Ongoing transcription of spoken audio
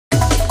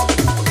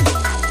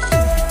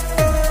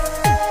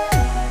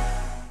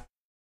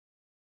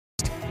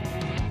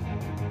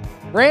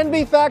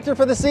Granby factor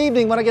for this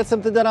evening. Want to get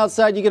something done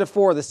outside, you get a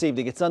 4 this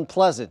evening. It's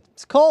unpleasant.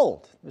 It's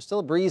cold. There's still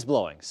a breeze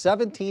blowing.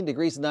 17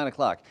 degrees at 9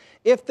 o'clock.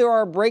 If there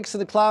are breaks in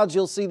the clouds,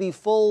 you'll see the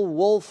full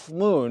wolf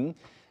moon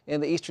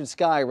in the eastern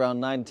sky around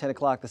 9 to 10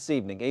 o'clock this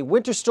evening. A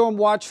winter storm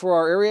watch for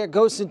our area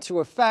goes into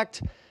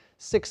effect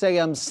 6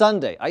 a.m.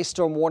 Sunday. Ice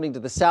storm warning to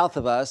the south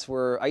of us,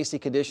 where icy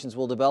conditions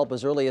will develop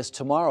as early as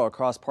tomorrow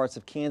across parts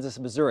of Kansas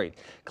and Missouri.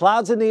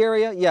 Clouds in the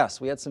area? Yes,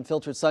 we had some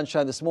filtered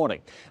sunshine this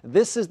morning.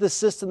 This is the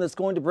system that's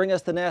going to bring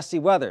us the nasty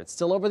weather. It's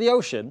still over the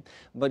ocean,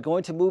 but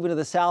going to move into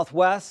the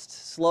southwest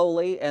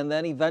slowly and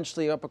then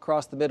eventually up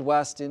across the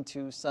Midwest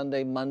into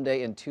Sunday,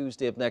 Monday, and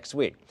Tuesday of next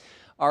week.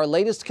 Our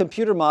latest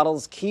computer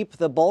models keep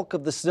the bulk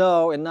of the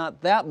snow and not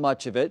that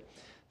much of it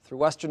through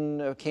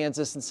western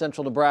Kansas and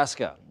central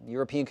Nebraska.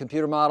 European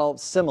computer model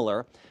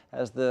similar,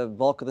 has the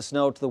bulk of the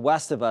snow to the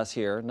west of us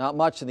here. Not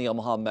much in the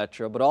Omaha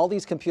metro, but all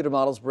these computer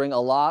models bring a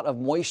lot of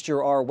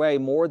moisture our way,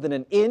 more than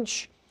an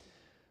inch,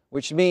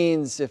 which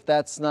means if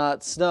that's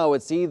not snow,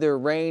 it's either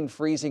rain,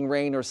 freezing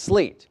rain, or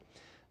sleet.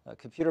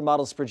 Computer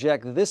models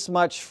project this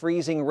much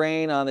freezing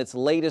rain on its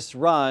latest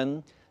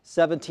run.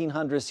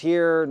 1,700s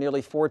here,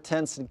 nearly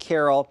 4/10 in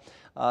Carroll,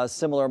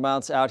 similar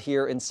amounts out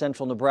here in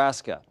central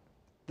Nebraska.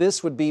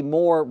 This would be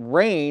more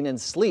rain and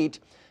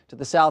sleet to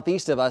the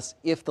southeast of us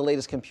if the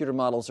latest computer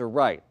models are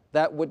right.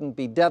 That wouldn't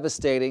be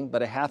devastating,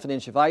 but a ½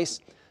 inch of ice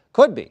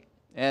could be,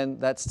 and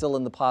that's still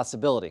in the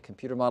possibility.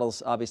 Computer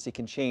models obviously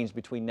can change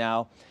between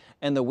now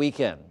and the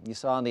weekend. You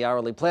saw on the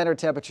hourly planner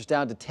temperatures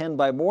down to 10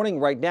 by morning.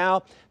 Right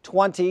now,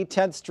 20,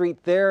 10th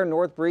Street there.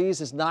 North breeze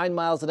is 9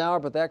 miles an hour,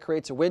 but that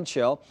creates a wind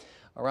chill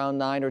around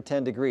 9 or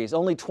 10 degrees.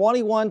 Only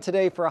 21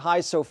 today for a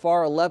high so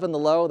far, 11 the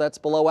low. That's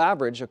below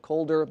average, a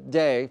colder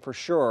day for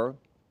sure.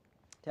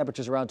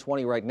 Temperatures around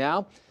 20 right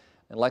now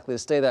and likely to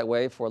stay that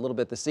way for a little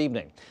bit this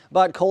evening.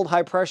 But cold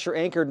high pressure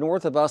anchored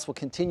north of us will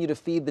continue to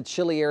feed the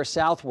chilly air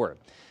southward.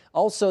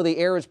 Also, the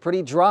air is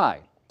pretty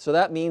dry, so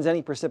that means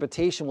any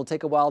precipitation will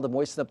take a while to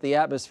moisten up the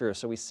atmosphere.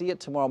 So we see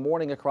it tomorrow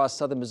morning across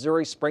southern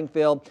Missouri,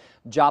 Springfield,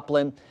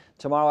 Joplin.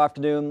 Tomorrow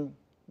afternoon,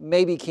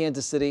 maybe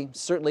Kansas City,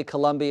 certainly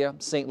Columbia,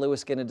 St.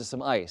 Louis get into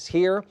some ice.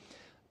 Here,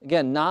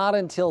 again, not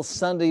until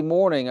Sunday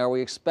morning are we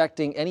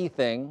expecting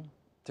anything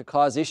to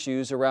cause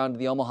issues around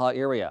the Omaha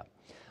area.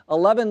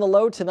 11 the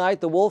low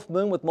tonight, the wolf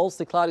moon with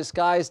mostly cloudy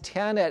skies,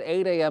 10 at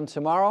 8 a.m.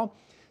 tomorrow,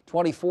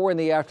 24 in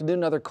the afternoon,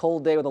 another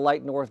cold day with a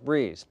light north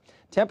breeze.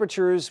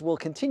 Temperatures will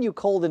continue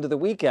cold into the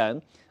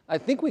weekend. I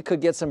think we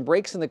could get some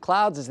breaks in the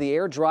clouds as the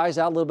air dries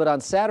out a little bit on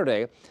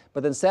Saturday,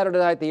 but then Saturday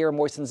night the air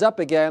moistens up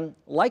again,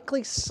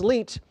 likely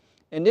sleet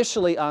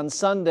initially on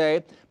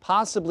Sunday,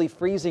 possibly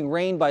freezing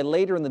rain by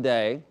later in the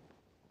day,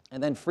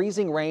 and then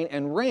freezing rain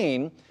and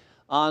rain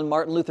on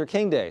Martin Luther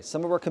King Day.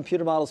 Some of our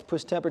computer models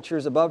push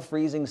temperatures above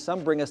freezing.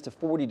 Some bring us to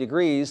 40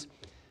 degrees,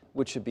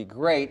 which would be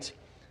great,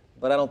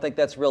 but I don't think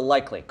that's real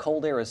likely.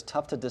 Cold air is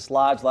tough to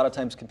dislodge. A lot of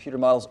times computer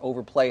models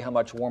overplay how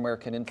much warm air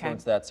can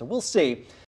influence that, so we'll see.